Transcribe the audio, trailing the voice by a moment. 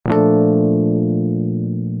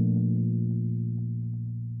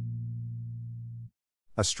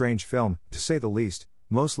A strange film, to say the least,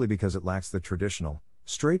 mostly because it lacks the traditional,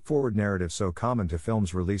 straightforward narrative so common to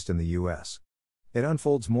films released in the US. It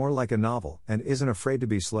unfolds more like a novel, and isn't afraid to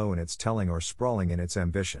be slow in its telling or sprawling in its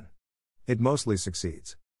ambition. It mostly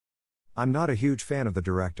succeeds. I'm not a huge fan of the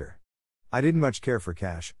director. I didn't much care for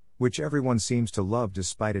Cash, which everyone seems to love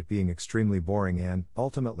despite it being extremely boring and,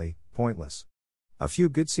 ultimately, pointless. A few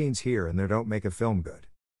good scenes here and there don't make a film good.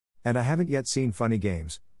 And I haven't yet seen Funny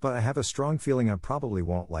Games, but I have a strong feeling I probably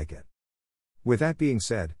won't like it. With that being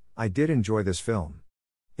said, I did enjoy this film.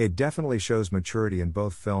 It definitely shows maturity in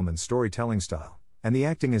both film and storytelling style, and the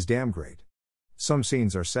acting is damn great. Some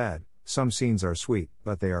scenes are sad, some scenes are sweet,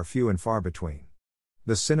 but they are few and far between.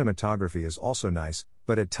 The cinematography is also nice,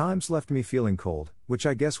 but at times left me feeling cold, which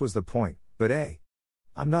I guess was the point, but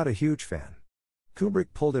I'm not a huge fan. Kubrick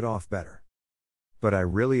pulled it off better. But I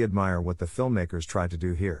really admire what the filmmakers tried to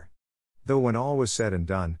do here. Though when all was said and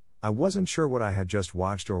done, I wasn't sure what I had just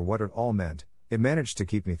watched or what it all meant, it managed to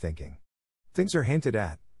keep me thinking. Things are hinted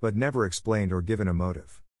at, but never explained or given a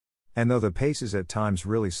motive. And though the pace is at times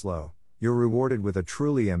really slow, you're rewarded with a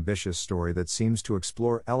truly ambitious story that seems to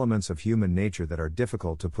explore elements of human nature that are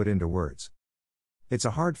difficult to put into words. It's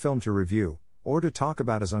a hard film to review, or to talk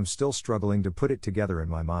about as I'm still struggling to put it together in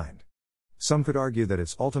my mind. Some could argue that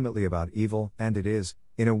it's ultimately about evil, and it is,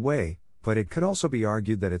 in a way, but it could also be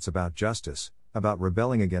argued that it's about justice, about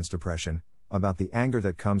rebelling against oppression, about the anger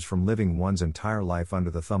that comes from living one's entire life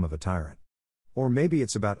under the thumb of a tyrant. Or maybe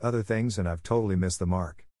it's about other things and I've totally missed the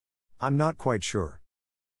mark. I'm not quite sure.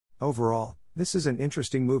 Overall, this is an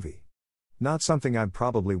interesting movie. Not something I'd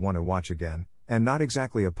probably want to watch again, and not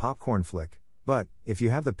exactly a popcorn flick, but, if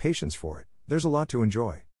you have the patience for it, there's a lot to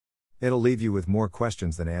enjoy. It'll leave you with more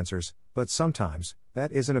questions than answers, but sometimes,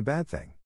 that isn't a bad thing.